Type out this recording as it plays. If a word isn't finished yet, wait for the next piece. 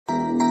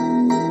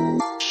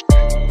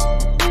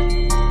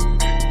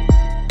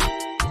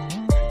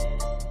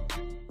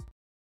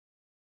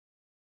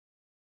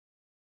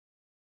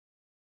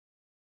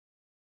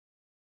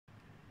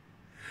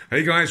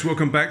Hey guys,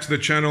 welcome back to the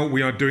channel.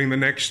 We are doing the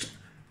next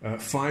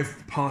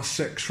 5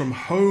 Parsecs from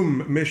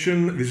home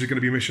mission. This is going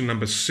to be mission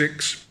number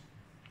 6.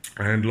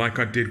 And like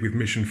I did with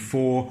mission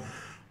 4,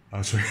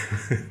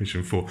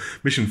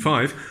 mission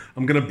 5,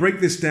 I'm going to break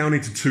this down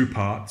into 2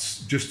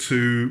 parts just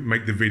to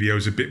make the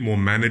videos a bit more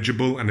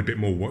manageable and a bit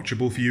more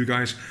watchable for you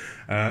guys.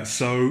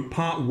 So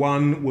part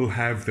 1 will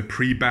have the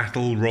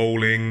pre-battle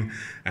rolling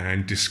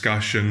and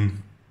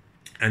discussion.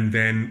 And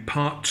then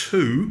part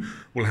 2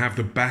 will have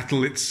the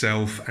battle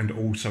itself and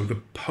also the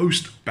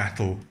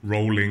post-battle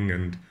rolling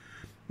and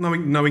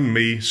knowing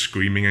me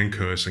screaming and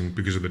cursing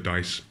because of the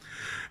dice.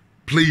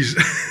 Please,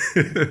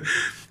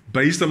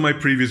 based on my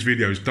previous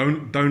videos,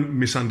 don't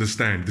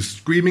misunderstand. The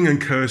screaming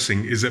and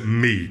cursing is at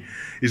me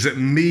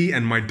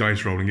and my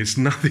dice rolling. It's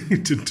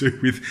nothing to do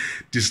with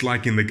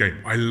disliking the game.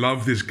 I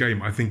love this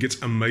game. I think it's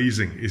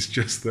amazing. It's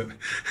just that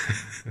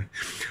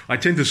I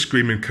tend to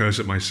scream and curse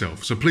at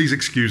myself. So please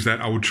excuse that.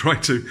 I will try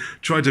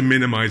to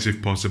minimize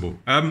if possible.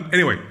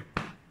 Anyway,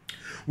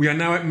 we are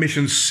now at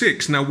mission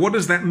 6. Now, what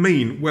does that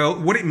mean? Well,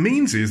 what it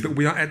means is that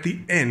we are at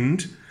the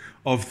end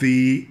of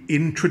the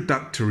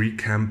introductory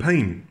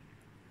campaign.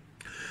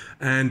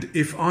 And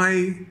if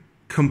I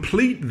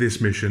complete this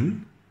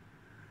mission,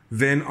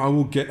 then I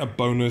will get a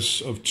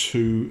bonus of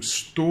 2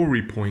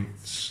 story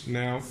points.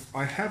 Now,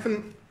 I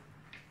haven't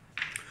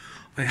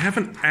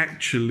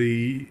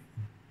actually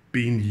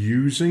been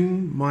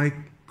using my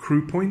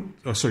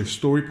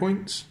story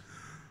points.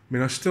 I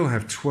mean, I still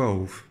have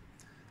 12.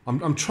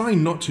 I'm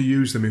trying not to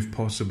use them if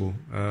possible.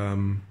 I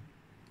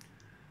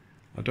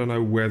don't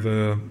know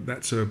whether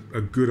that's a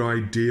good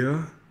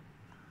idea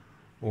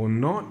or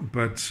not,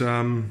 but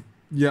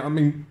yeah, I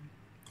mean,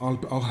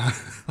 I'll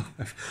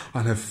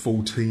have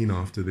 14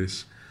 after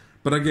this.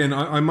 But again,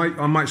 I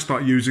might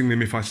start using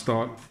them if I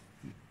start,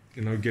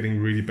 getting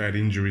really bad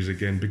injuries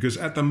again. Because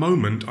at the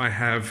moment, I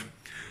have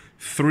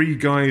 3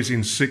 guys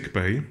in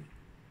sickbay.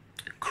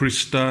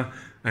 Krista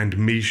and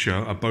Misha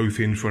are both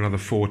in for another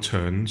 4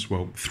 turns.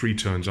 Well, 3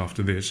 turns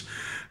after this.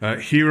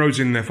 Hero's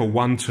in there for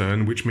 1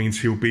 turn, which means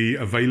he'll be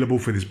available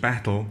for this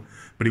battle,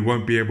 but he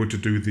won't be able to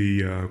do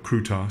the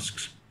crew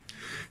tasks.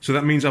 So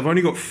that means I've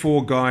only got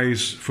 4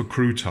 guys for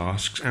crew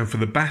tasks, and for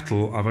the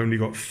battle, I've only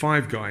got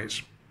 5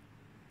 guys.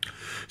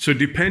 So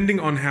depending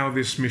on how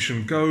this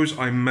mission goes,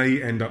 I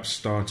may end up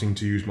starting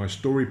to use my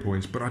story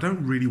points, but I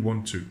don't really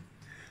want to.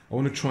 I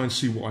want to try and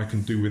see what I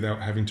can do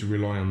without having to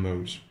rely on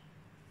those.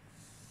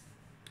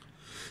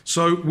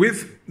 So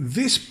with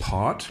this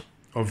part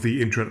of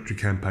the introductory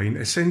campaign,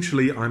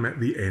 essentially I'm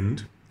at the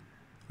end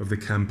of the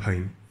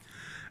campaign.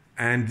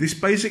 And this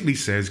basically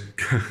says,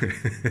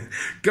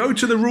 go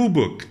to the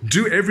rulebook,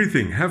 do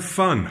everything, have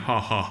fun,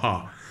 ha ha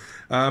ha.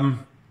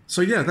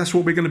 So yeah, that's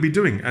what we're going to be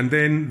doing. And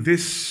then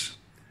this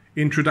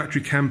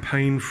introductory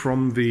campaign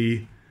from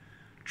the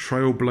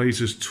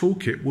Trailblazer's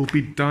Toolkit will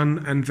be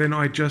done, and then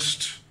I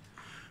just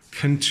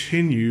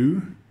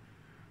continue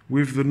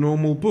with the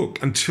normal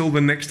book until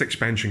the next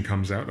expansion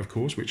comes out, of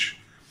course, which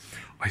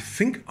I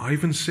think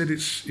Ivan said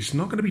it's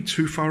not going to be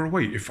too far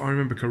away, if I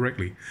remember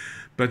correctly.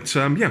 But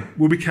yeah,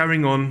 we'll be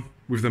carrying on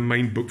with the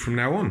main book from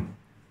now on.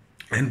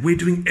 And we're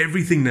doing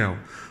everything now.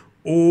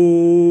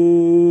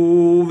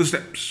 All the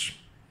steps.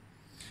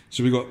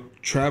 So we've got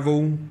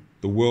travel,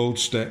 the world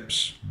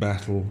steps,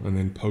 battle, and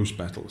then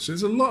post-battle. So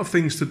there's a lot of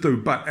things to do.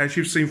 But as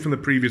you've seen from the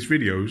previous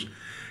videos,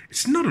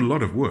 it's not a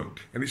lot of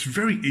work. And it's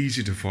very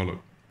easy to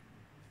follow.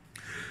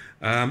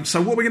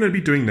 So what we're going to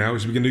be doing now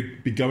is we're going to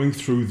be going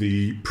through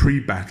the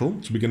pre-battle.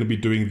 So we're going to be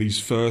doing these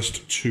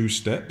first 2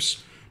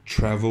 steps,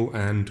 travel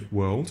and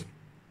world.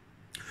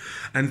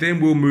 And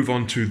then we'll move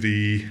on to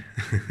the,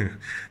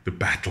 the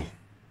battle.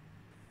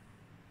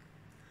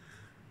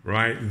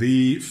 Right,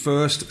 the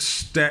first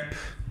step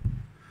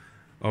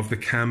of the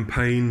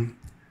campaign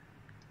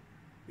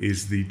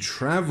is the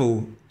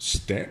travel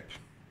step.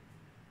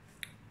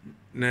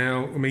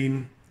 Now, I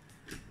mean,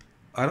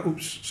 I don't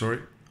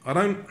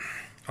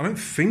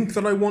think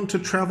that I want to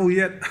travel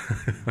yet.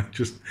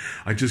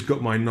 I just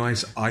got my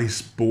nice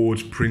ice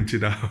boards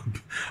printed up.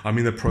 I'm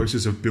in the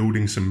process of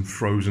building some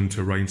frozen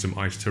terrain, some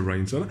ice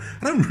terrain. So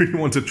I don't really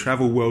want to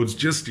travel worlds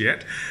just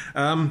yet.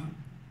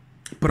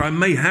 But I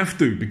may have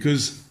to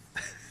because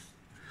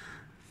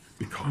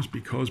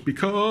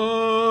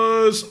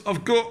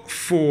I've got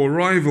 4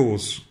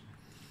 rivals.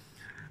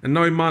 And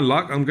knowing my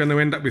luck, I'm going to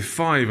end up with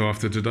 5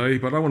 after today.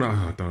 But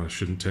I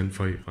shouldn't tempt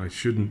fate. I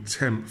shouldn't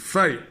tempt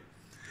fate.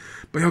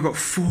 But I've got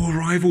 4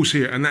 rivals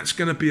here, and that's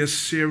going to be a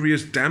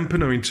serious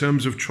dampener in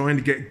terms of trying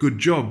to get good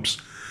jobs.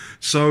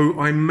 So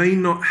I may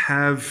not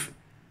have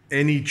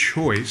any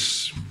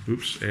choice.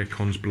 Oops,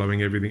 aircon's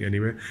blowing everything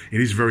anywhere.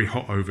 It is very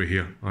hot over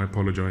here. I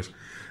apologize.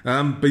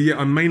 But yeah,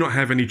 I may not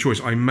have any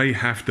choice. I may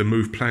have to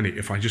move planet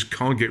if I just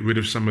can't get rid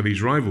of some of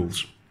these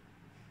rivals.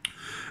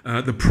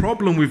 The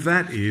problem with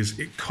that is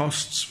it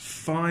costs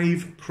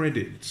 5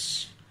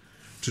 credits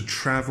to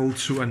travel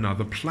to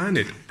another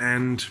planet,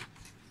 and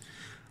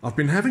I've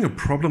been having a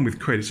problem with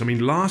credits. I mean,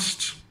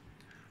 last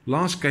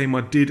game I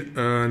did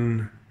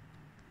earn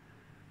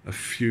a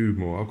few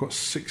more. I've got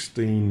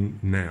 16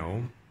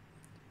 now.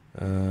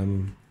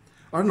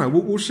 I don't know.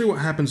 We'll see what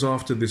happens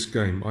after this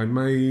game. I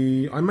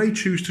may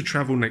choose to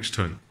travel next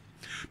turn.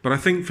 But I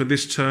think for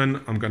this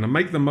turn, I'm going to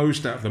make the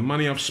most out of the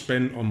money I've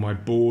spent on my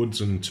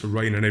boards and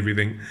terrain and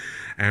everything.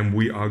 And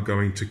we are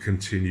going to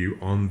continue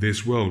on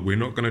this world. We're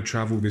not going to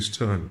travel this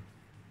turn.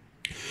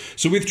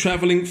 So with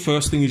traveling,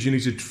 first thing is you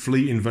need to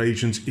flee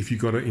invasions. If you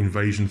got an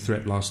invasion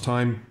threat last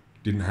time,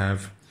 didn't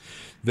have.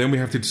 Then we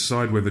have to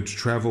decide whether to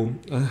travel.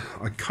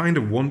 I kind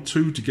of want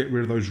to get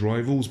rid of those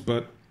rivals,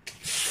 but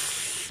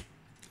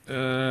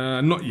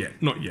not yet.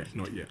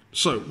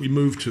 So we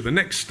move to the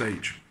next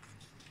stage.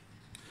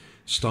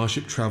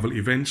 Starship travel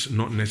events,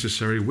 not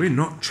necessary. We're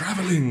not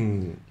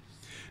traveling.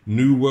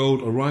 New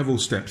world arrival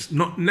steps,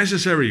 not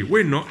necessary.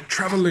 We're not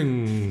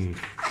traveling.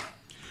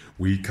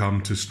 We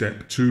come to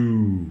step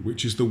 2,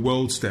 which is the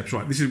world steps.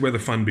 Right, this is where the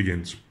fun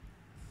begins.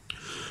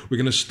 We're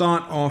going to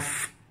start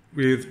off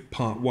with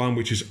part 1,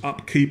 which is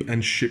upkeep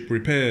and ship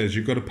repairs.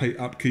 You've got to pay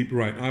upkeep.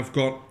 Right, I've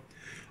got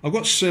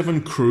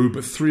 7 crew,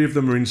 but 3 of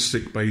them are in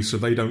sick bay, so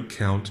they don't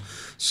count.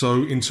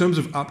 So in terms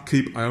of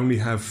upkeep, I only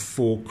have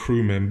 4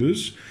 crew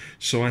members.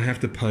 So I have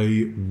to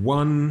pay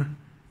 1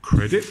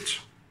 credit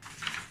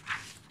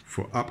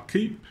for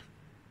upkeep.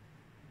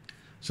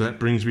 So that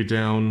brings me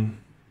down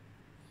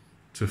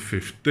to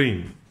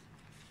 15.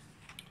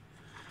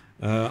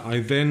 I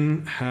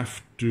then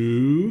have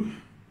to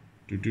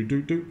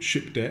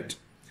ship debt.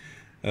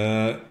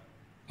 I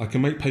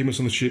can make payments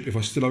on the ship if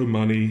I still owe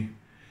money.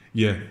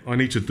 Yeah, I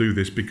need to do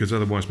this because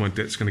otherwise my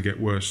debt's going to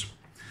get worse.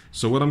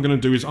 So what I'm going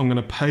to do is I'm going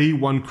to pay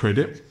 1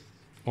 credit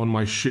on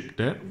my ship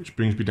debt, which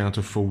brings me down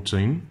to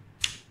 14.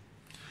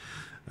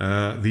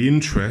 The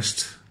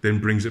interest then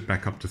brings it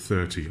back up to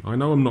 30. I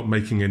know I'm not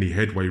making any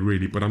headway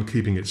really, but I'm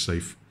keeping it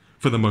safe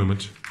for the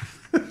moment.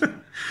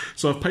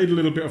 So I've paid a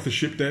little bit off the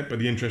ship debt, but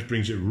the interest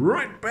brings it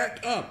right back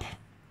up.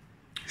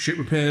 Ship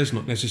repairs,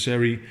 not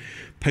necessary.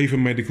 Pay for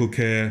medical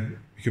care.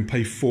 You can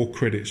pay 4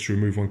 credits to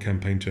remove 1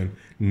 campaign turn.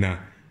 Nah.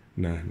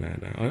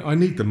 I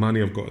need the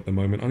money I've got at the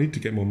moment. I need to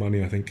get more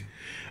money, I think.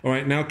 All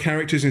right, now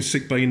characters in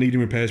sick bay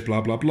needing repairs,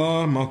 blah, blah,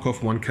 blah. Mark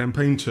off 1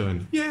 campaign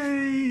turn.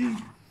 Yay!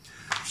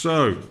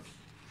 So,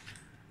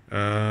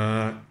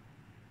 where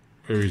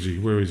is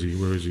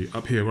he?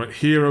 Up here, right?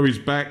 Hero is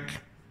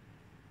back.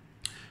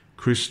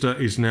 Krista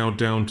is now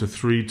down to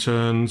 3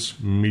 turns.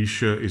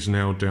 Misha is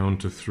now down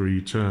to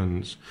 3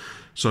 turns.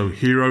 So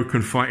Hero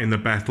can fight in the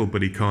battle,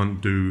 but he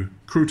can't do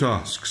crew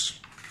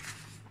tasks.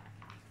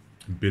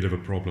 Bit of a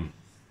problem.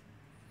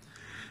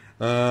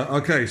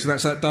 Okay, so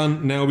that's that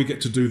done. Now we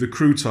get to do the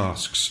crew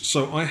tasks.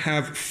 So I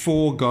have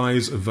 4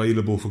 guys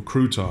available for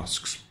crew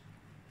tasks.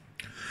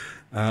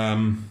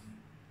 Now,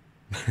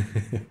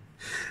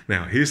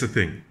 here's the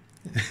thing.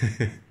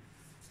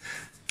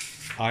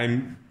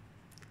 I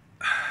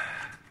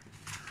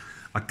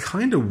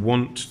kind of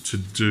want to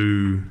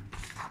do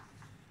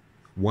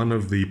one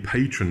of the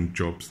patron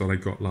jobs that I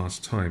got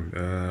last time.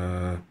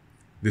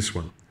 This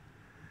one.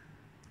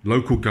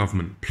 Local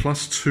government,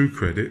 plus 2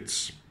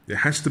 credits. It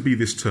has to be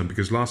this turn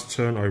because last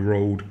turn I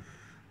rolled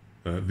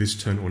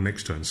this turn or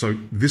next turn. So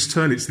this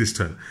turn, it's this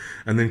turn.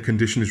 And then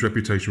condition is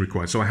reputation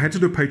required. So I had to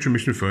do a patron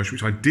mission first,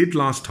 which I did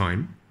last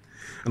time.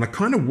 And I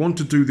kind of want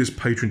to do this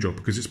patron job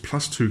because it's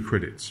plus 2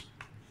 credits.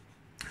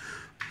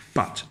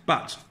 But,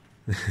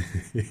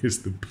 here's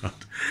the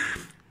but.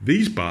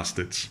 These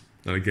bastards,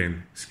 and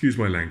again, excuse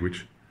my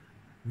language,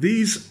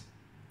 these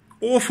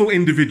awful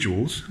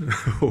individuals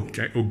or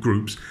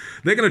groups,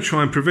 they're going to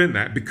try and prevent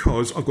that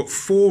because I've got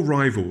 4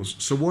 rivals.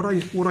 So what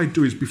I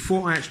do is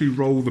before I actually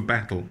roll the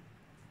battle,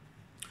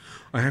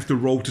 I have to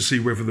roll to see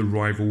whether the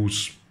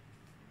rivals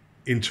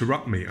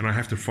interrupt me, and I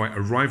have to fight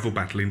a rival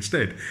battle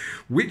instead,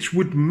 which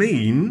would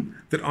mean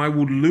that I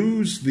would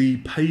lose the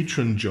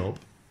patron job,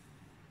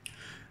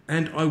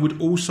 and I would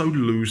also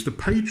lose the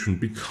patron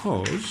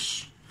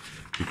because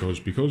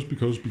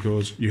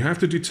you have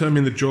to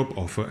determine the job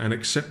offer and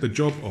accept the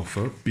job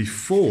offer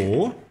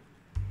before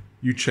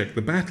you check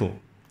the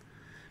battle.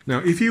 Now,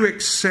 if you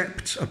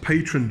accept a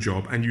patron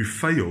job and you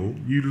fail,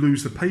 you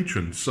lose the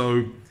patron.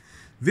 So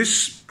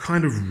this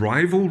kind of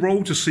rival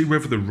roll to see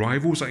whether the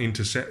rivals are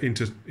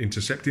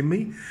intercepting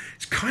me,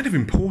 it's kind of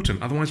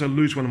important. Otherwise, I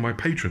lose one of my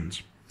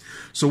patrons.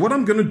 So what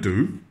I'm going to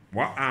do,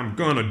 I'm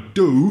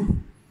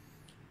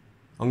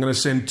going to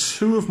send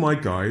 2 of my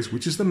guys,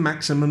 which is the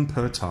maximum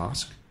per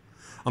task.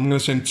 I'm going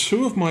to send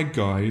 2 of my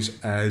guys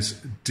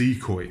as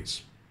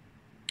decoys.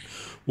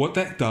 What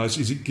that does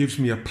is it gives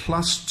me a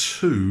plus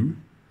 2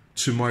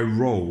 to my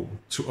roll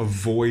to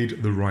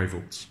avoid the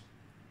rivals.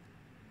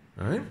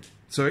 All right?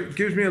 So it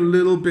gives me a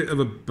little bit of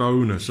a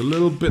bonus, a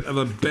little bit of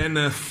a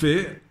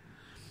benefit.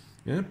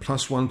 Yeah,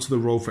 plus 1 to the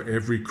roll for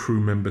every crew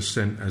member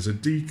sent as a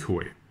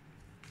decoy.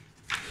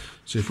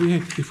 So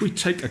if we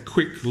take a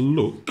quick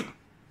look,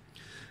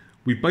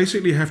 we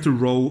basically have to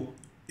roll.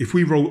 If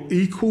we roll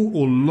equal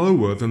or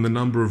lower than the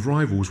number of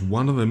rivals,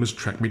 one of them has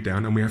tracked me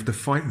down and we have to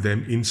fight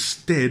them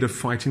instead of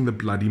fighting the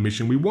bloody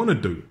mission we want to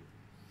do.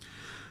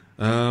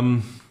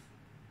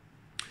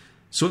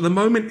 So at the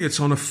moment it's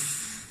on a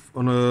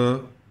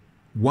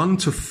 1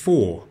 to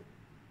 4,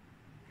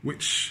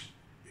 which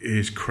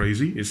is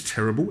crazy. It's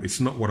terrible. It's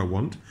not what I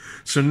want.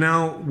 So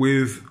now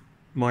with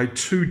my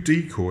 2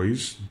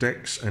 decoys,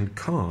 Dex and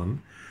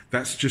Khan,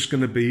 that's just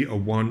going to be a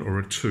 1 or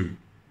a 2.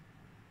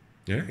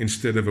 Yeah,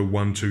 instead of a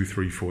 1, 2,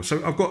 3, 4.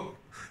 So I've got,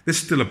 there's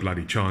still a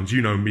bloody chance.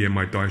 You know me and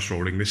my dice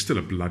rolling. There's still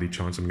a bloody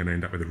chance I'm going to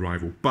end up with a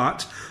rival.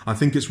 But I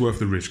think it's worth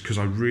the risk because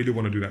I really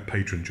want to do that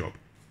patron job.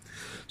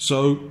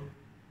 So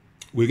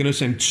we're going to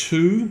send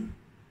 2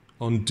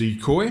 on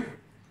decoy.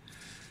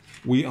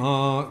 We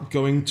are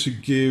going to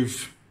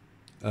give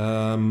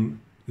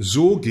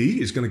Zorgi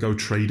is going to go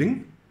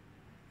trading.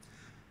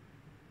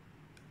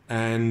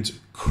 And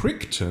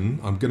Crichton,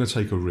 I'm going to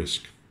take a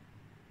risk.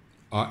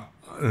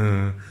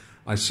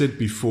 I said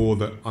before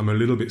that I'm a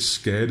little bit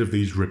scared of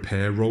these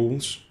repair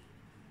rolls.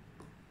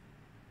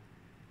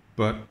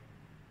 But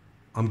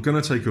I'm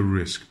going to take a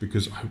risk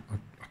because I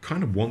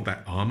kind of want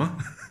that armor.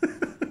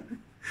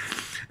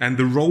 And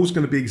the roll's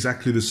going to be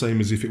exactly the same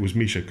as if it was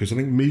Misha, because I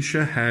think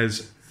Misha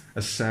has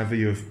a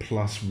savvy of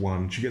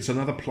 +1. She gets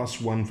another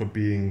 +1 for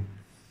being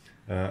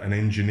an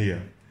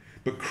engineer.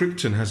 But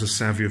Crichton has a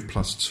savvy of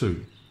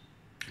 +2.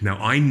 Now,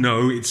 I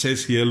know it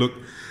says here, look,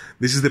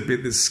 this is the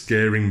bit that's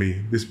scaring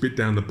me. This bit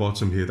down the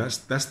bottom here, that's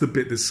the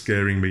bit that's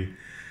scaring me.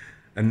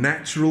 A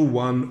natural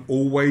 1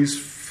 always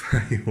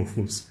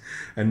fails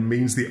and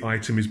means the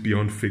item is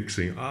beyond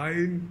fixing.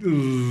 I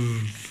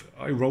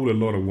rolled a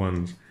lot of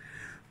 1s.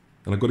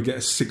 And I've got to get a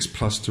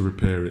 6+ to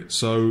repair it.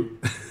 So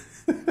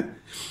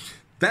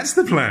that's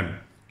the plan.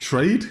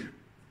 Trade,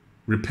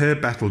 repair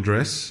battle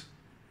dress,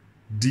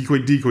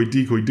 decoy, decoy,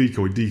 decoy,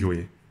 decoy,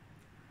 decoy.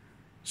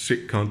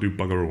 Sick, can't do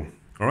bugger all.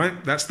 All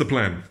right, that's the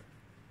plan.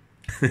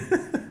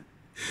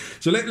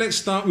 So let's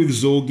start with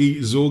Zorgi.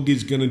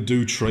 Zorgi's going to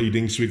do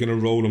trading, so we're going to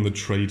roll on the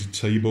trade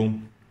table.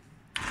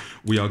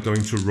 We are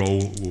going to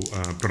roll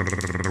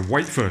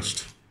white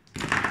first.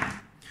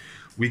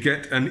 We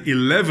get an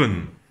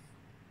 11.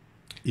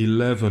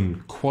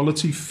 11.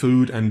 Quality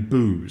food and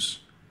booze.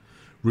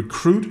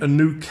 Recruit a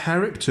new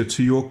character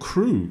to your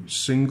crew.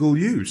 Single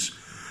use.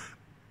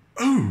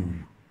 Oh,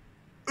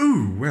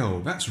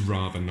 well, that's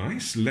rather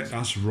nice. Let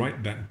us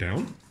write that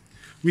down.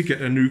 We get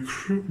a new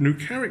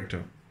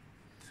character.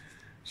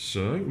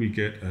 So we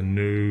get a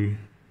new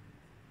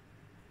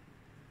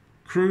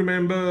crew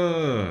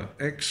member.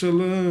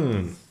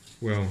 Excellent.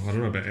 Well, I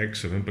don't know about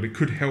excellent, but it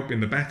could help in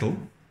the battle.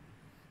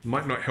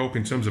 Might not help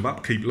in terms of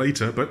upkeep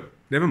later, but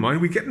never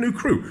mind, we get a new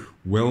crew.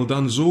 Well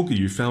done, Zorgi,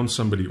 you found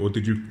somebody. Or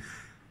did you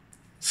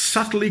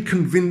subtly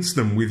convince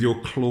them with your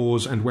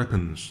claws and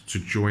weapons to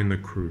join the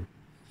crew?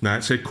 No,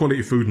 it said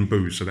quality food and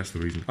booze, so that's the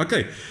reason.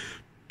 Okay,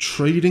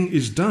 trading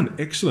is done.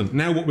 Excellent.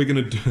 Now what we're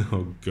going to do...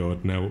 Oh,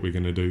 God, now what we're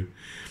going to do.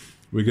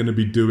 We're going to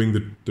be doing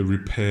the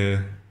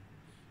repair.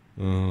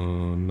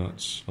 Oh,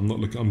 nuts.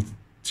 I'm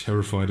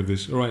terrified of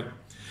this. All right.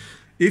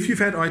 If you've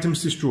had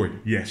items destroyed,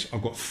 yes,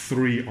 I've got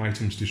 3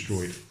 items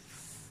destroyed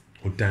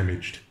or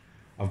damaged.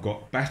 I've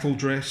got battle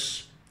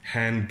dress,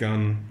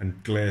 handgun,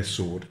 and glare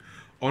sword.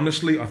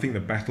 Honestly, I think the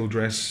battle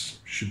dress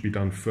should be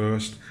done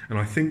first, and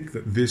I think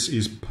that this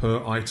is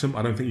per item.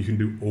 I don't think you can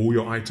do all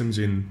your items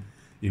in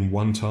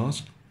one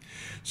task.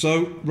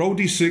 So roll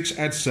d6,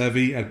 add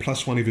savvy, add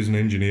 +1 if he's an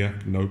engineer.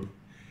 Nope.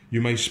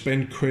 You may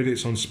spend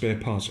credits on spare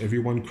parts. Every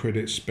 1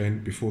 credit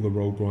spent before the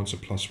roll grants a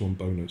 +1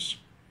 bonus.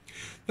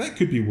 That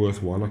could be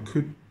worthwhile.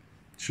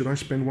 Should I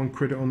spend 1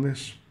 credit on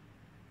this?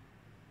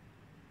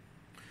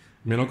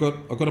 I mean, I've got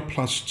a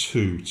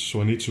 +2,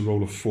 so I need to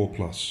roll a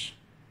 4+.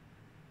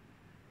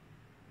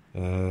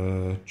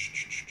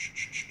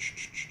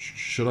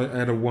 Should I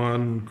add a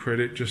 1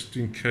 credit just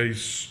in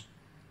case?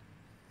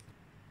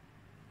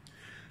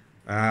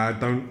 I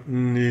don't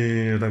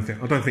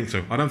think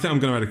so. I don't think I'm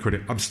going to add a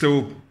credit. I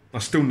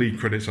still need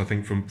credits, I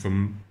think,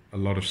 from a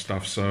lot of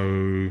stuff. So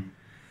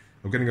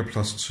I'm getting a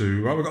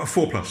 +2. Right, we've got a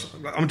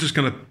 4+. I'm just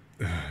gonna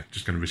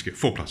risk it.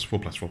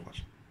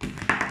 4+.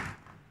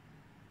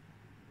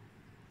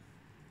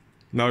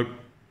 No,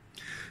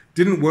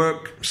 didn't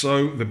work.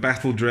 So the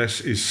battle dress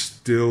is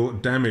still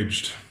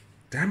damaged.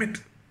 Damn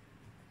it!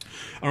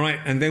 All right,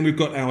 and then we've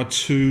got our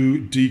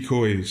 2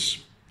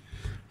 decoys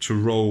to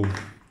roll.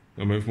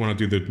 I mean, when I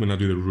do the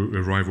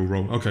rival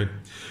roll. Okay,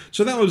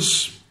 so that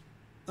was.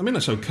 I mean,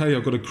 that's okay.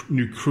 I've got a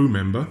new crew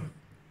member.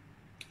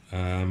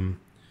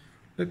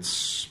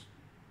 Let's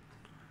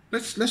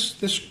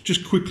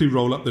just quickly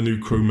roll up the new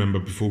crew member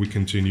before we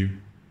continue.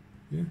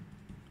 Yeah.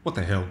 What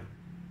the hell?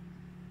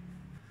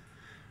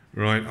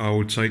 Right, I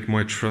will take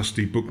my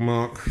trusty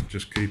bookmark.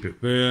 Just keep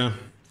it there.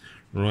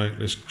 Right,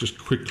 let's just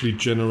quickly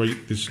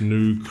generate this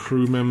new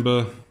crew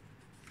member.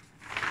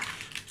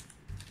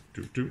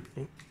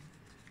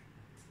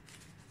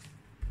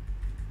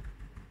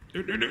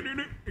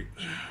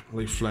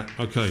 Lay flat.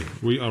 Okay,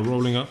 we are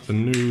rolling up the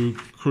new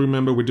crew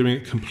member. We're doing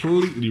it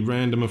completely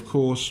random, of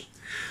course.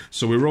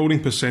 So we're rolling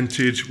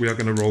percentage. We are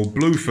going to roll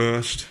blue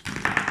first.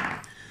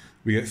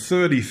 We get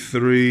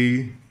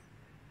 33.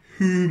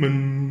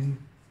 Human.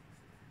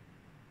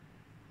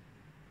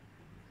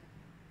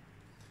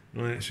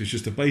 Right, so it's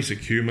just a basic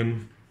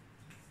human.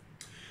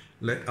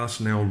 Let us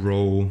now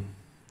roll.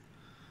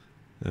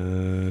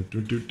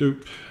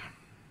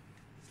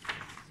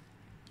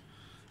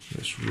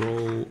 Let's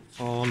roll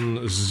on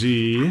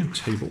the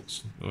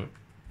tables. All right.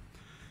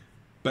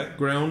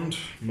 Background,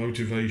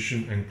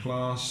 motivation, and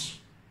class.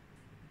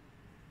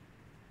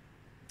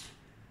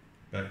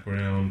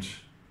 Background,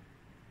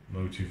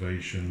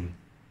 motivation,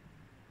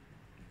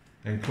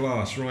 and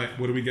class. Right,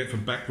 what do we get for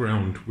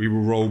background? We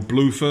will roll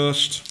blue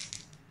first.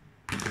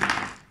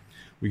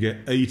 We get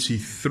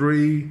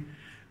 83.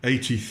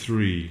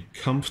 83.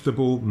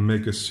 Comfortable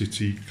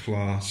megacity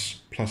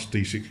class plus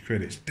D6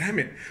 credits. Damn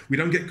it, we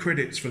don't get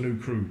credits for new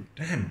crew.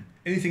 Damn,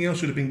 anything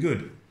else would have been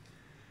good.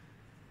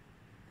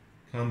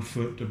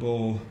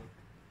 Comfortable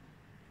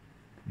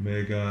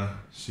mega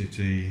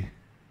city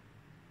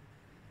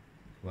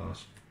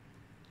class.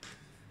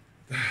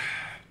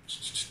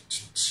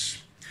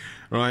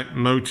 Right,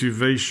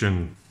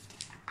 motivation.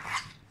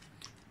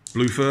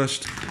 Blue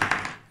first.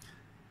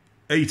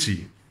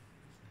 80.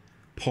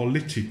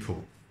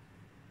 Political.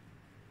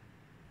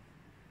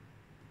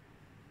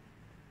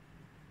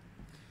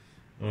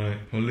 All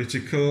right,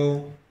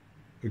 political.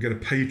 We get a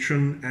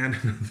patron and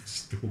another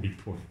story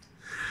point.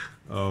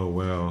 Oh,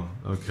 well,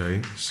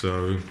 okay,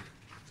 so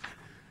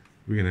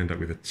we're going to end up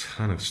with a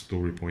ton of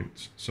story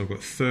points. So I've got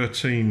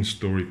 13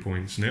 story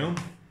points now.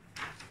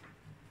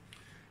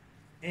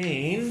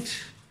 And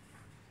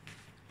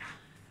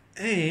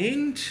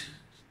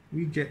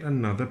we get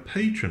another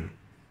patron.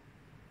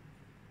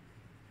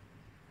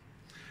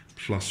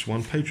 Plus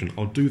one patron.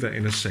 I'll do that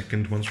in a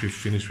second once we've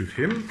finished with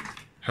him,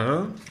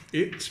 her,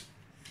 it.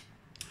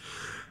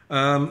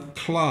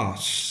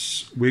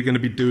 Class. We're going to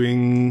be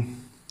doing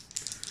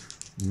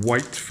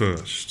white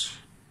first.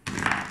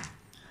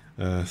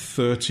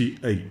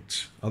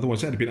 38.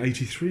 Otherwise, that'd have been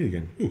 83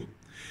 again. Ooh.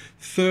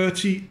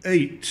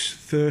 38.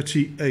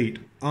 38.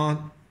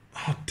 Oh,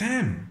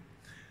 damn.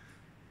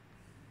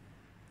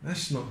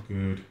 That's not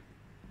good.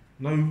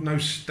 No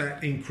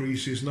stat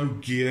increases, no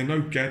gear,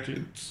 no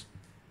gadgets.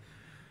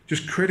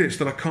 Just credits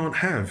that I can't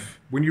have.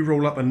 When you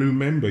roll up a new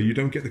member, you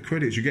don't get the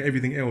credits. You get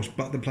everything else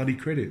but the bloody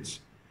credits.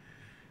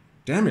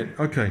 Damn it.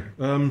 Okay.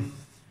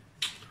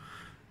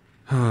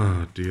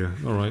 Ah, dear.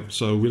 All right.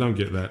 So we don't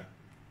get that.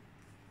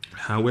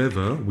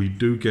 However, we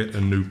do get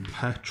a new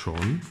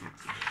patron.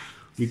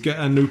 We get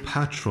a new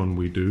patron,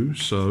 we do.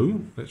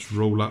 So let's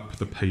roll up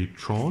the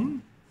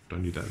patron.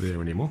 Don't need that there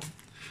anymore.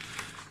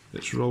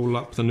 Let's roll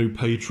up the new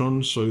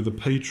patron. So the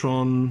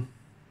patron...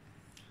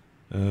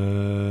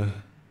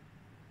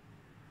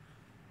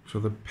 So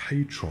the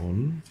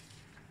patron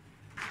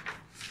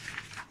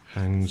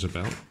hangs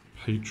about.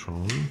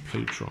 Patron.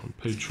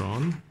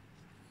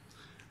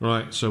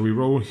 Right, so we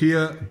roll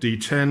here,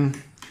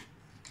 D10.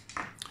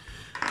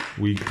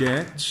 We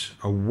get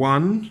a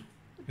 1.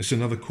 It's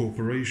another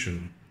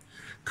corporation.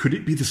 Could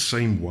it be the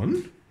same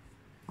one?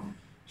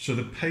 So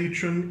the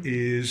patron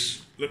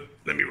is...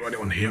 Let me write it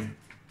on here.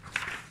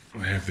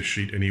 I have the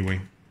sheet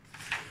anyway.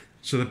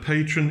 So the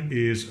patron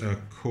is a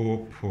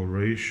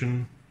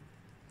corporation.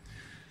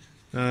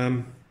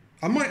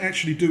 I might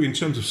actually do, in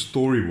terms of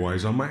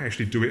story-wise, I might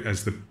actually do it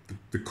as the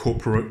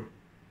corporate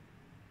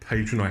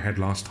patron I had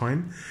last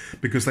time,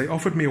 because they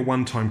offered me a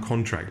one-time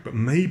contract, but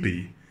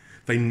maybe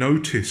they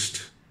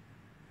noticed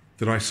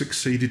that I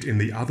succeeded in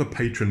the other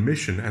patron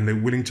mission and they're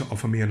willing to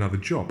offer me another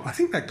job. I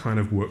think that kind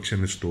of works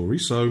in the story,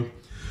 so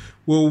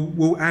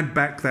we'll add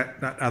back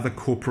that other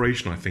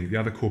corporation, I think, the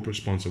other corporate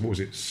sponsor. What was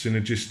it?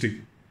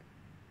 Synergistic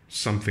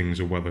somethings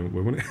or whatever,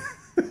 wasn't it?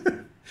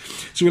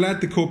 So we'll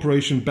add the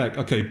corporation back.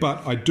 Okay,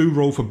 but I do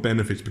roll for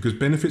benefits because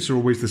benefits are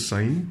always the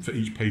same for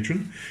each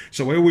patron.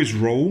 So I always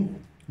roll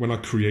when I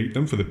create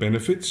them for the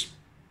benefits.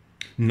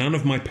 None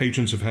of my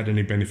patrons have had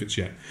any benefits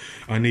yet.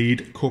 I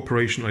need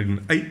corporation, I need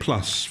an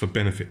 8+ for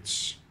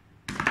benefits.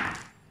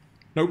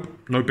 Nope,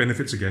 no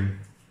benefits again.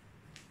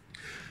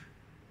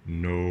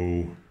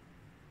 No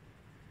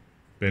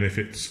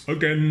benefits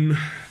again.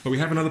 But we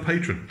have another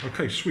patron.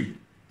 Okay, sweet.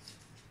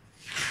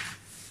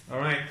 All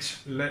right,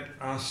 let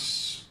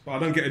us... I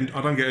don't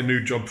get a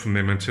new job from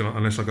them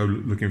unless I go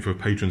looking for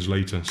patrons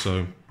later.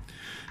 So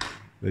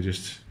they're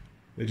just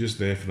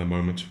there for the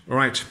moment. All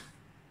right.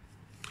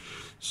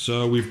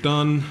 So we've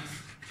done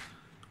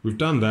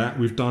that,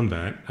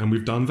 and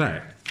we've done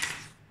that.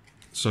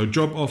 So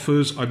job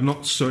offers. I'm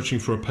not searching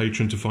for a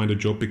patron to find a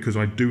job because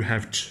I do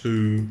have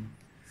 2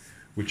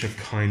 which are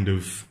kind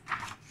of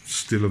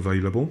still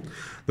available.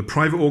 The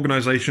private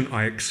organisation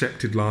I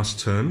accepted last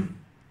turn.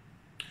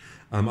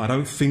 I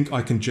don't think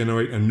I can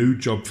generate a new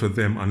job for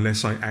them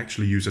unless I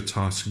actually use a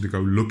task to go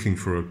looking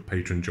for a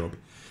patron job.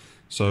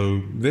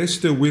 So they're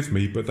still with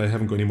me, but they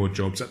haven't got any more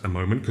jobs at the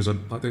moment because,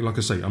 like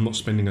I say, I'm not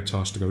spending a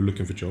task to go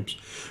looking for jobs.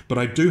 But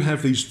I do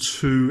have these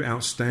 2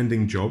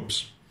 outstanding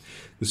jobs.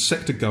 The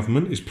sector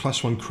government is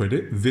 +1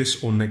 credit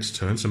this or next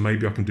turn, so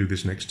maybe I can do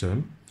this next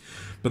turn.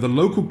 But the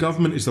local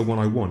government is the one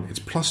I want. It's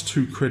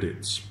 +2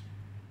 credits.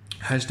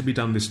 Has to be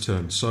done this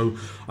turn. So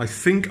I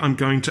think I'm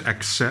going to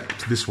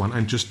accept this one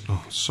and just,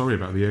 oh, sorry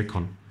about the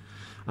aircon,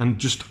 and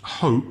just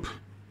hope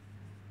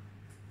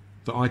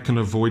that I can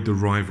avoid the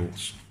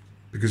rivals.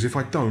 Because if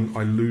I don't,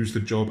 I lose the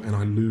job and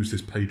I lose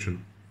this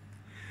patron.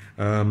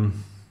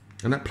 And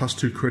that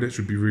 +2 credits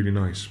would be really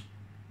nice.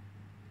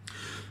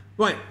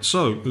 Right,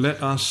 so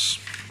let us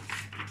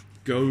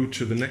go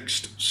to the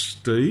next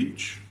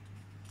stage.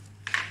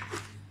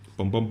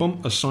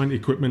 Assign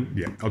equipment.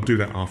 Yeah, I'll do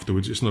that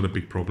afterwards. It's not a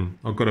big problem.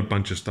 I've got a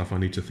bunch of stuff I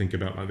need to think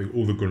about, like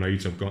all the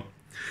grenades I've got.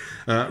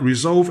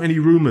 Resolve any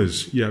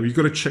rumors. Yeah, you've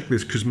got to check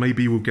this because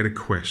maybe we'll get a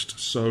quest.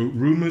 So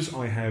rumors,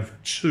 I have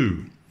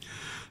 2.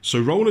 So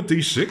roll a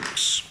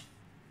d6.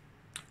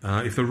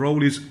 If the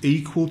roll is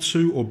equal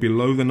to or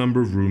below the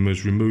number of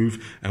rumors,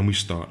 remove and we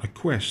start a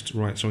quest.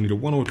 Right, so I need a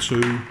 1 or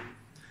 2.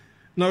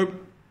 Nope,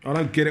 I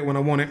don't get it when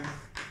I want it.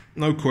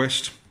 No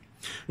quest.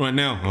 Right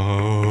now,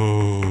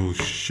 oh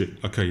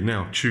shit. Okay,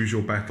 now choose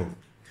your battle.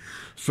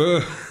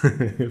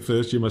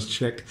 First, you must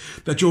check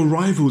that your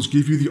rivals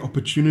give you the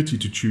opportunity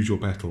to choose your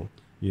battle.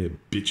 Yeah,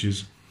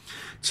 bitches.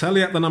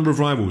 Tally up the number of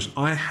rivals.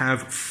 I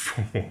have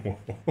 4.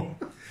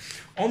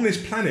 On this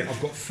planet,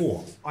 I've got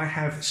 4. I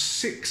have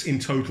 6 in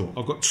total.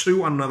 I've got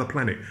 2 on another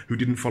planet who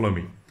didn't follow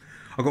me.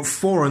 I've got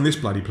 4 on this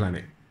bloody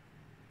planet.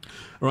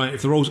 All right,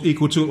 if the roll's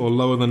equal to or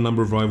lower than the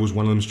number of rivals,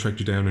 one of them's tracked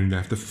you down and you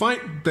have to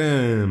fight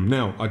them.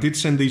 Now, I did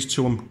send these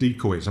 2 on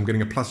decoys. I'm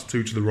getting a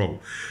 +2 to the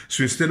roll.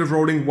 So instead of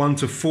rolling 1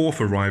 to 4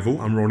 for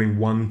rival, I'm rolling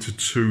 1 to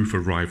 2 for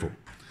rival.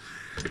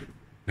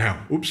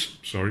 Now, oops,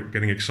 sorry,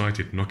 getting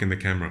excited, knocking the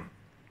camera.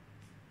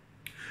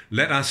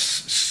 Let us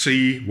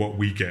see what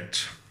we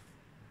get.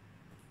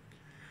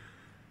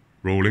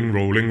 Rolling,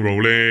 rolling,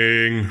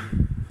 rolling.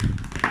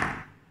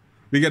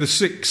 We get a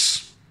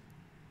 6.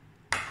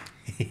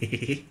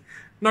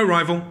 No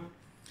rival.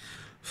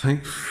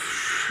 Thank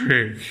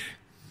frick.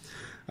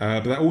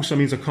 But that also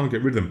means I can't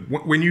get rid of them.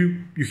 When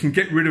you can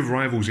get rid of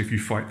rivals if you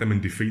fight them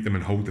and defeat them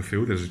and hold the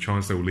field. There's a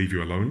chance they'll leave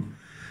you alone.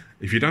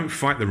 If you don't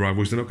fight the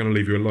rivals, they're not going to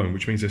leave you alone,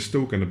 which means they're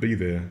still going to be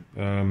there.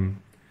 I don't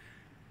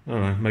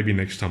know, maybe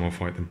next time I'll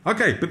fight them.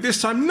 Okay, but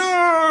this time,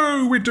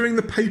 no! We're doing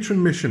the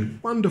patron mission.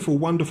 Wonderful,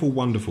 wonderful,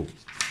 wonderful.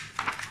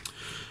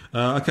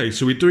 Okay,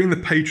 so we're doing the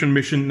patron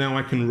mission. Now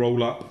I can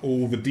roll up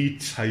all the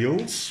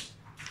details.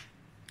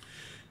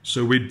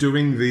 So we're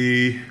doing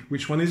the,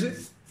 which one is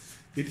it?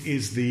 It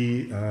is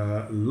the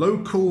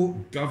local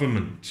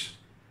government.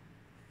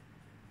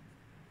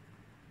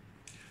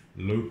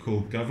 Local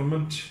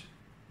government.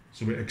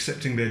 So we're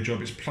accepting their job.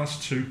 It's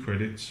 +2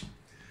 credits.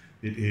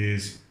 It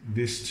is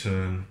this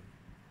turn.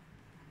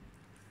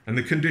 And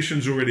the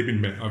condition's already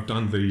been met. I've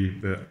done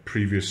the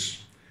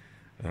previous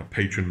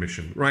patron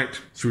mission.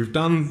 Right, so we've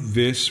done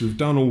this. We've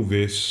done all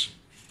this.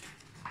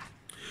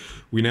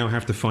 We now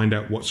have to find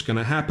out what's going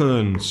to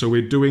happen. So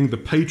we're doing the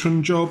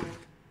patron job.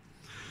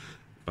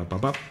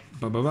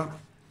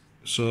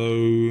 So,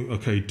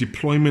 okay,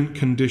 deployment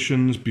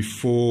conditions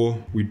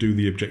before we do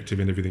the objective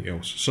and everything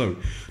else. So,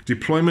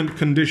 deployment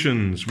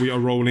conditions. We are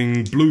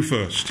rolling blue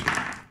first.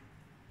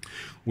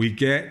 We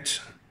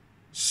get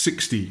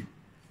 60.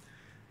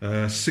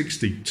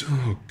 60.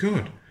 Oh,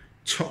 God.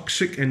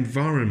 Toxic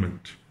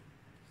environment.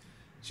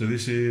 So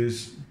this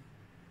is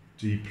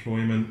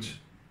deployment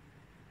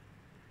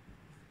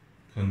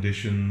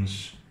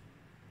conditions.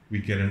 We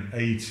get an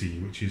 80,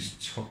 which is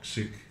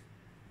toxic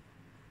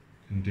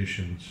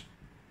conditions.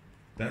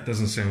 That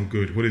doesn't sound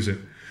good. What is it?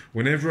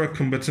 Whenever a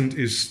combatant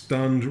is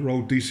stunned,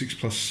 roll d6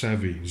 plus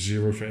savvy,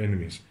 0 for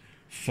enemies.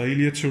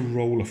 Failure to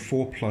roll a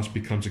 4+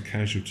 becomes a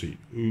casualty.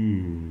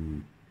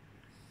 Ooh.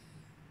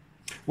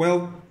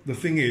 Well, the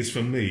thing is,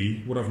 for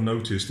me, what I've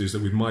noticed is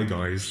that with my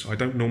guys, I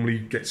don't normally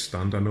get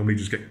stunned. I normally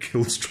just get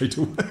killed straight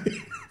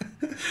away.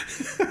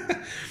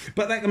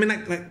 But that, I mean,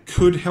 that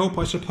could help,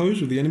 I suppose,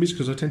 with the enemies,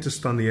 because I tend to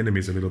stun the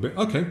enemies a little bit.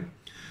 Okay.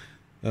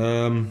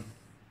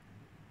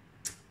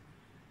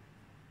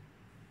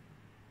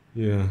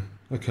 Yeah,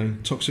 okay.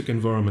 Toxic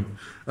environment.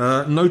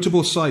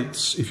 Notable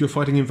sites. If you're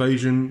fighting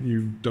invasion,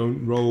 you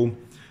don't roll.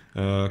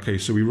 Okay,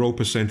 so we roll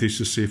percentage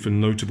to see if a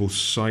notable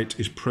site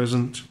is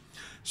present.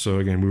 So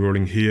again, we're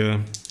rolling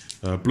here.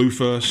 Blue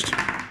first.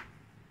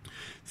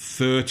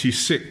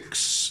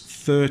 36.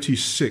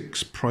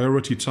 36.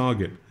 Priority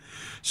target.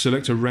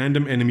 Select a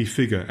random enemy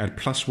figure, add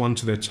 +1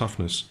 to their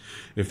toughness.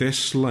 If they're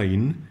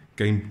slain,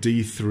 gain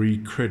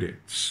D3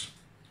 credits.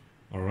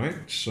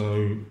 Alright,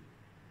 so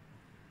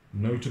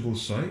notable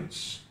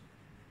sites.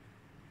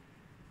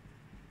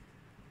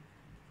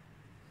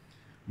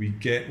 We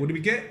get, what do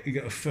we get? We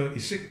get a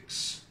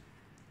 36,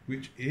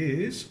 which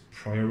is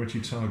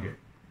priority target.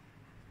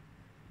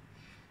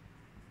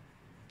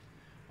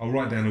 I'll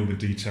write down all the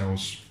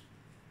details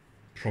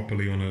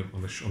properly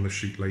on the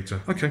sheet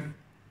later. Okay.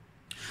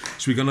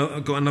 So we've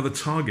got another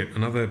target,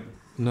 another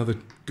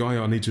guy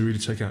I need to really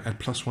take out. Add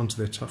 +1 to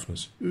their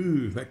toughness.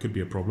 Ooh, that could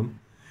be a problem.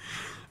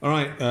 All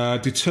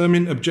right,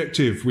 determine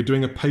objective. We're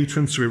doing a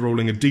patron, so we're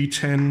rolling a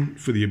d10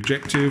 for the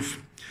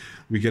objective.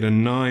 We get a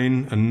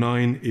 9. A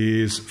 9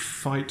 is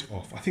fight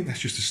off. I think that's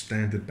just a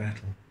standard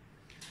battle.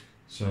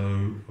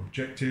 So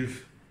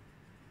objective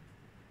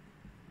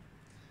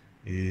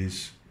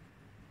is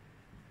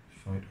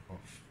fight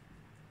off.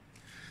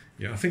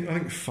 Yeah, I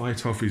think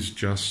fight off is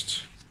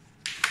just...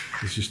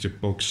 It's just a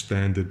bog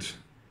standard.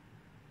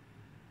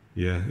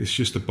 Yeah, it's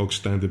just a bog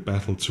standard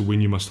battle. To win,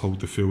 you must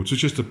hold the field. So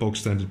it's just a bog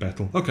standard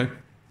battle. Okay.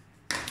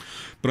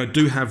 But I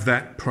do have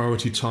that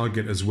priority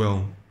target as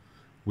well,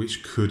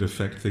 which could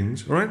affect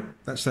things. All right,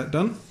 that's that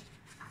done.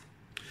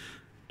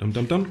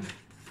 Dum.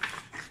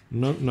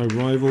 No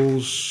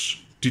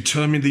rivals.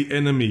 Determine the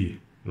enemy.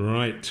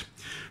 Right.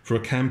 For a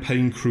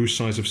campaign crew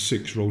size of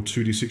 6, roll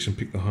 2d6 and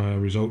pick the higher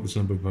result. This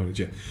number of opponents.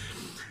 Yeah.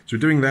 So we're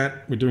doing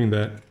that.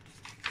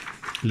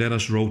 Let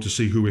us roll to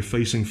see who we're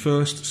facing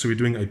first. So we're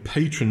doing a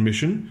patron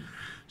mission.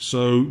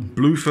 So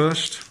blue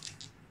first.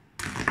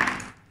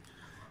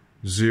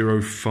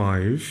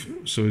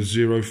 0-5. So a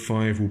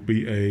 0-5 will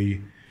be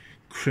a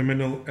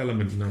criminal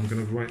element. Now I'm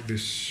going to write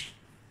this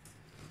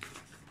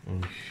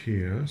on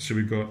here. So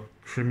we've got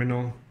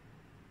criminal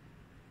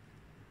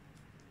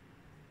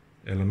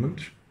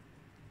element.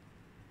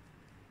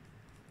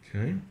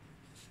 Okay.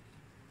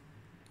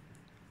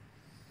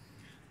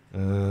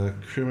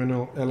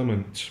 Criminal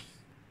element.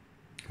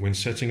 When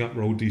setting up,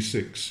 roll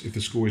d6. If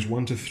the score is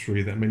 1 to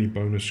 3, that many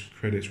bonus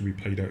credits will be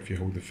paid out if you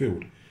hold the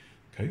field.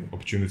 Okay,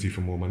 opportunity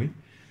for more money.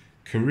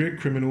 Career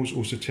criminals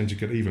also tend to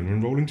get even.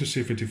 When rolling to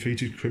see if a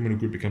defeated criminal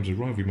group becomes a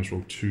rival, you must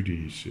roll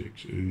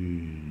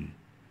 2d6.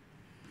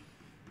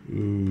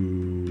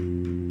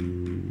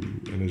 Ooh.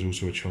 And there's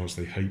also a chance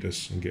they hate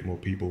us and get more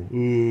people.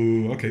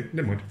 Ooh, okay,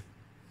 never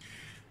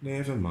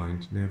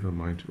mind.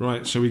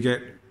 Right, so we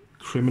get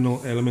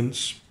criminal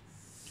elements.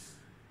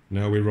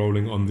 Now we're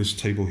rolling on this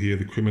table here,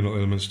 the criminal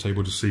elements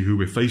table, to see who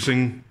we're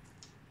facing.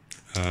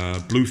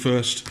 Blue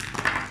first.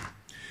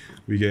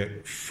 We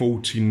get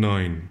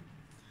 49.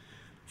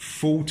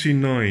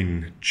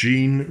 49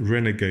 gene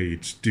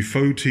renegades,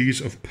 devotees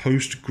of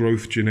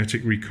post-growth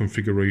genetic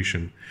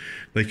reconfiguration.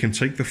 They can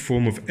take the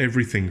form of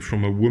everything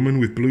from a woman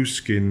with blue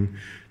skin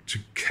to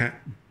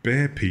cat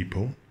bear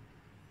people.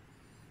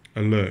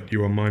 Alert,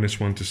 you are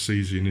 -1 to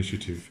seize the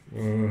initiative.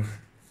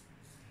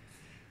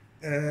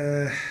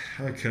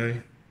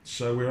 Okay,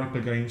 so we're up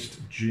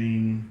against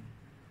gene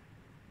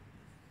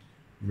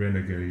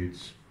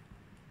renegades.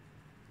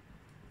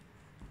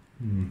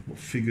 What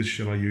figures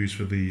shall I use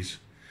for these?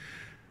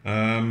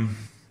 They've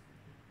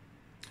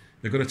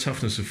got a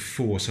toughness of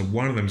 4, so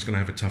one of them is going to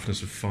have a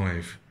toughness of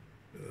 5.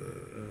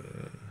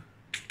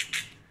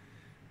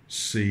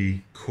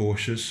 C,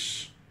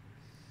 cautious,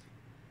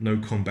 no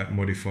combat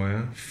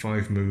modifier,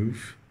 5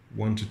 move,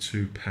 1 to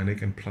 2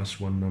 panic, and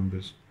 +1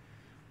 numbers.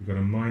 We've got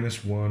a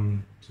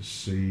 -1 to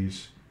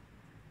seize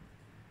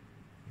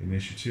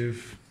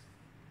initiative.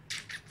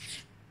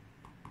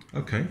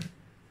 Okay.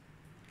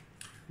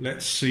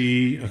 Let's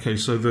see. Okay,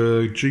 so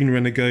the Gene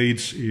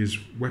Renegades is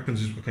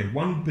weapons. Okay,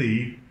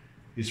 1B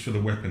is for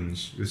the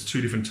weapons. There's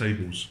 2 different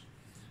tables.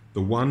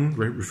 The 1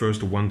 refers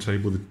to one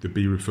table, the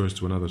B refers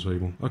to another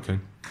table. Okay.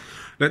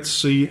 Let's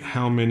see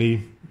how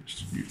many.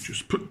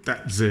 Just put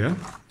that there.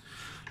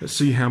 Let's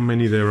see how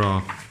many there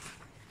are.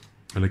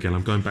 And again,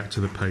 I'm going back to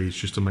the page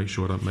just to make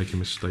sure I don't make a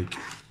mistake.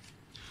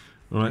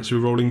 All right, so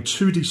we're rolling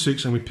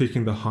 2d6 and we're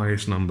picking the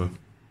highest number.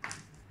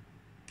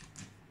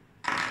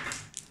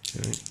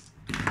 Okay.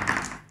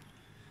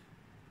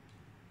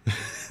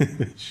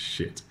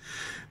 Shit.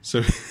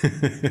 So,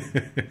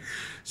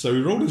 so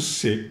we rolled a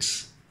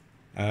 6.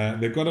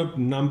 They've got a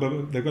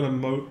number. They've got a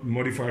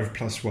modifier of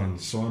 +1.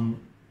 So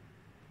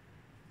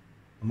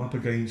I'm up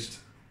against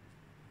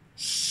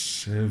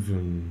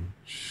 7.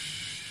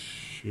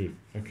 Shit.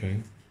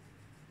 Okay.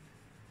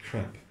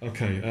 Crap.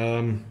 Okay.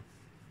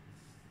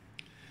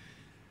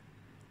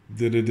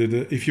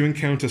 If you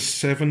encounter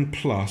 7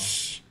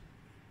 plus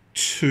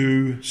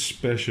 2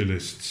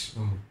 specialists.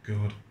 Oh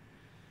God.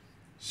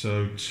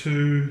 So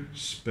 2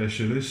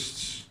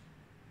 specialists.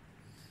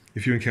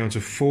 If you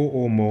encounter 4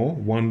 or more,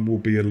 1 will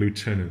be a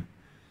lieutenant.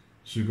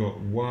 So we've got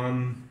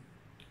 1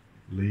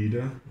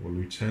 leader or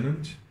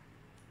lieutenant.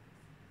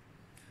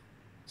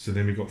 So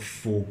then we've got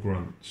 4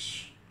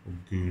 grunts or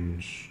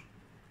goons.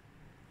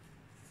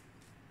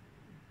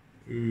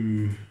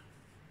 Ooh.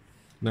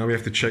 Now we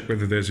have to check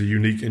whether there's a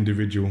unique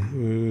individual.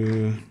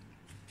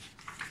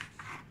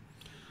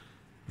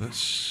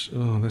 That's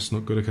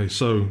not good. Okay,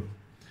 so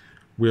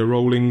we're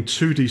rolling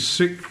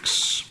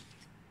 2d6.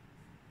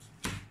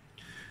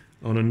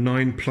 On a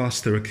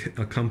 9+, they're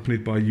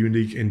accompanied by a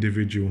unique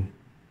individual.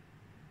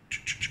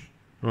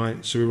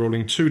 Right, so we're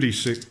rolling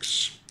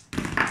 2d6.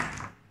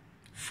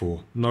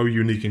 4. No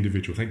unique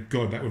individual. Thank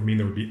God, that would mean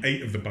there would be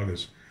 8 of the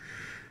buggers.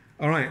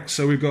 All right,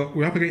 so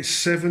we're up against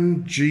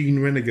 7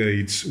 Gene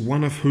Renegades,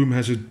 one of whom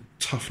has a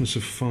toughness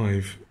of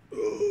 5.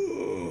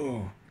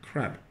 Oh,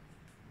 crap.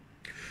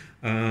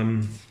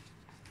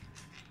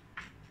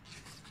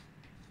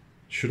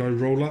 Should I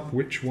roll up?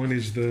 Which one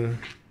is the...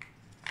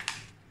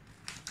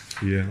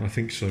 Yeah, I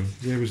think so.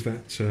 Where was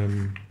that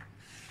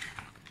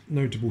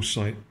notable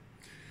site?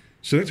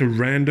 So that's a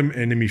random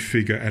enemy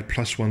figure at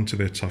 +1 to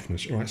their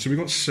toughness. All right, so we've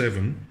got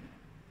 7.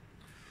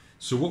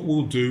 So what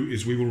we'll do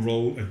is we will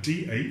roll a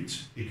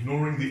d8,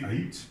 ignoring the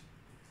 8,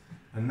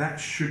 and that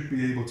should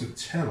be able to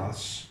tell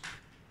us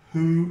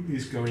who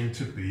is going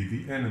to be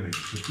the enemy.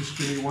 So just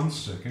give me 1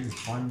 second.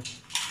 I'm going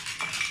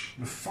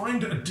to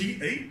find a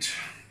d8.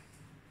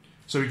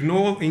 So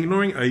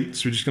ignoring 8,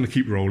 so we're just going to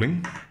keep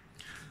rolling.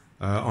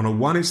 On a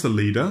 1, it's the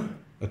leader.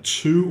 A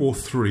 2 or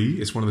 3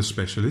 is one of the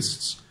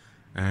specialists,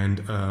 and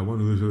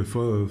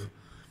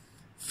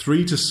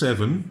 3 to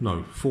 7,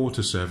 no, 4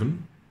 to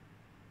 7.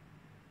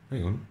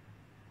 Hang on,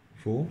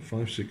 4,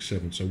 5, 6,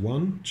 7. So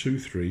 1, 2,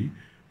 3,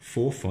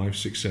 4, 5,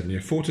 6, 7.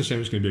 Yeah, 4 to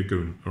 7 is going to be a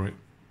goon. All right.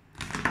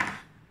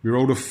 We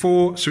rolled a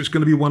 4, so it's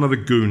going to be one of the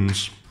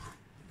goons.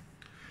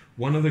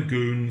 One of the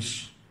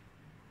goons.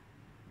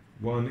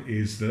 One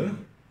is the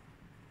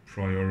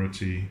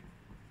priority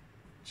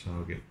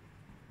target.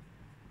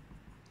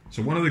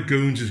 So one of the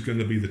goons is going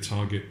to be the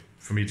target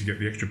for me to get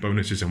the extra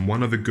bonuses, and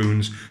one of the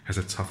goons has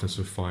a toughness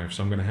of 5.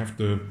 So I'm going to have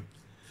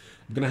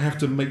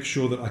to make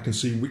sure that I can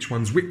see which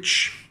one's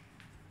which.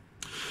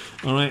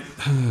 All right,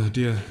 oh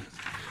dear.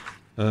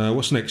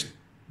 What's next?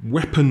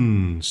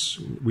 Weapons.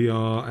 We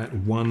are at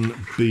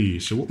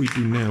 1B. So what we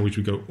do now is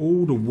we go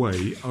all the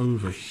way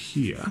over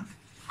here.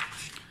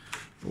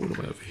 All the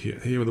way over here.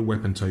 Here are the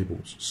weapon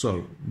tables.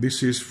 So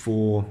this is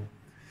for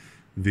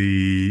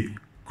the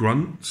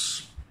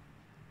grunts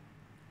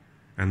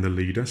and the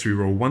leader. So we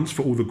roll once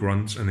for all the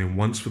grunts and then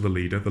once for the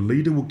leader. The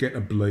leader will get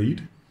a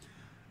blade,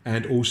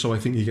 and also I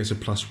think he gets a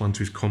 +1 to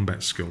his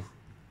combat skill.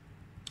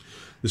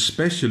 The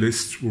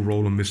specialists will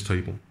roll on this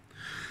table.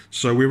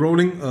 So we're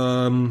rolling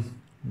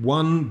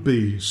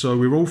 1B. So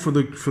we roll for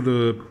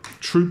the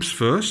troops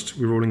first.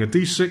 We're rolling a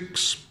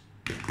D6.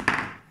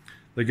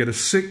 They get a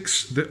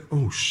 6.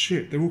 Oh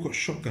shit! They've all got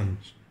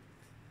shotguns.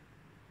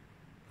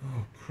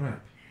 Oh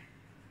crap!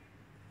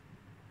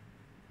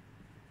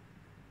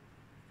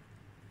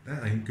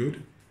 That ain't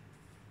good.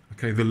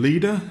 Okay, the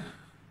leader.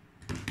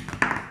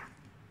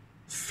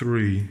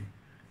 3.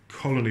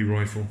 Colony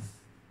rifle.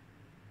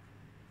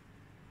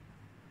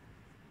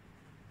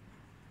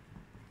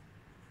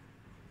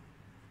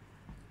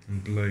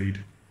 And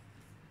blade.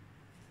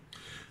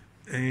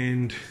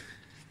 And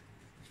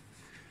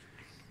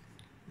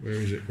where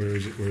is it?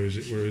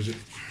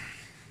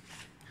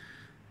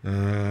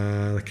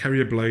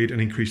 Carry a blade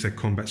and increase their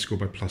combat score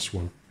by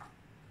 +1.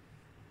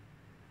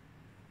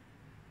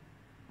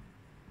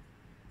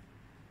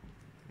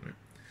 Right.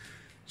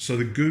 So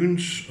the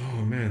goons,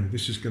 oh man,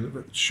 this is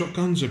gonna,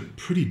 shotguns are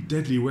pretty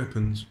deadly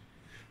weapons.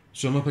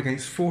 So I'm up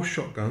against 4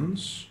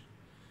 shotguns,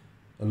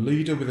 a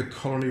leader with a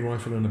colony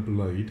rifle and a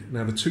blade.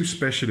 Now the 2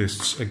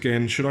 specialists,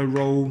 again, should I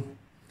roll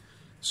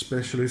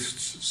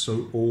specialists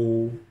so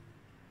all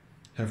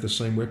have the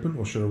same weapon,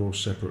 or should I roll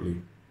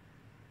separately?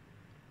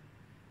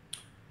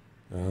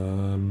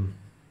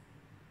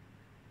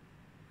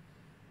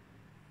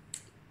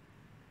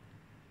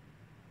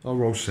 I'll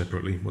roll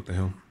separately, what the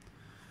hell.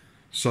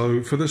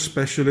 So for the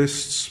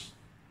specialists,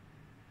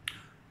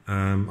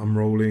 I'm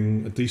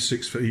rolling a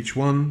D6 for each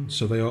one,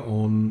 so they are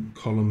on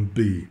column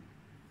B.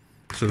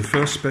 So the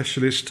first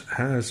specialist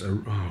has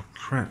a, oh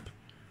crap,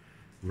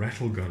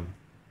 rattle gun.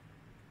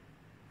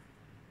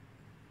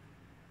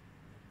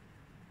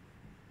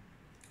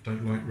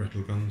 Don't like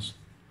rattle guns.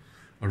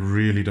 I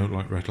really don't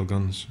like rattle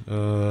guns.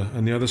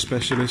 And the other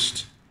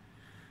specialist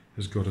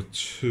has got a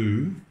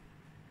 2,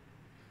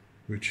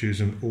 which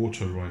is an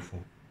auto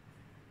rifle.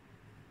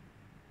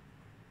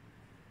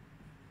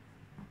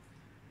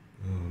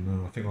 Oh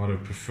no, I think I'd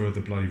have preferred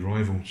the bloody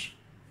rivals.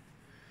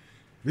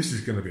 This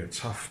is going to be a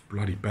tough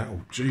bloody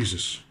battle.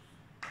 Jesus.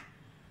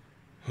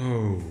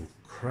 Oh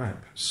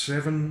crap.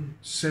 7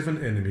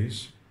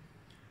 enemies,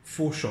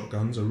 4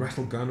 shotguns, a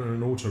rattle gun and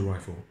an auto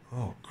rifle.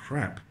 Oh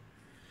crap.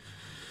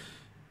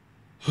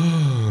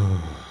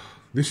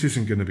 This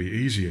isn't going to be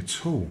easy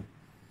at all.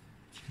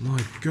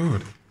 My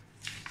God.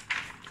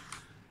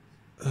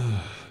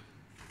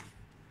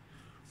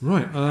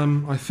 Right,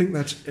 I think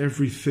that's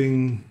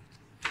everything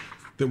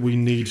that we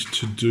need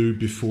to do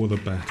before the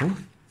battle.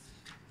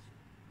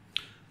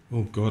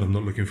 Oh God, I'm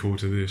not looking forward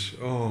to this.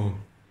 Oh,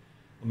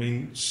 I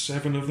mean,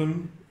 7 of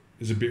them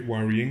is a bit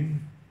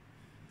worrying.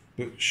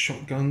 But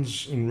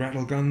shotguns and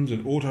rattle guns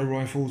and auto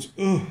rifles,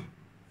 ugh.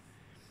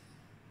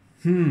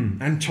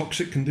 And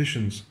toxic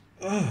conditions,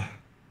 ugh.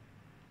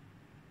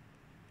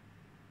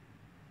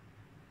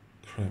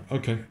 Crap,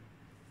 okay.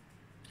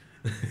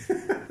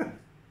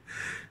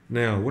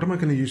 Now, what am I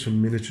going to use for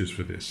miniatures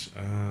for this?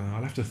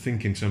 I'll have to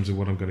think in terms of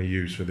what I'm going to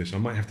use for this. I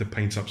might have to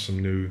paint up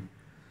some new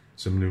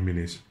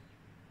minis.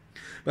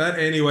 But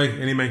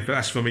anyway,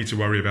 that's for me to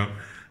worry about.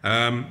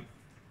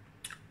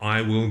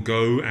 I will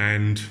go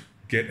and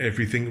get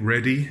everything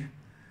ready,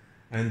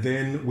 and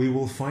then we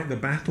will fight the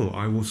battle.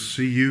 I will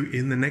see you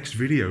in the next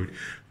video.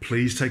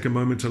 Please take a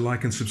moment to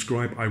like and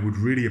subscribe. I would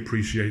really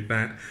appreciate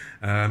that.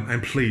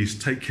 And please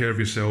take care of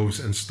yourselves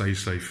and stay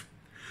safe.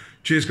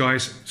 Cheers,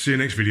 guys. See you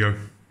next video.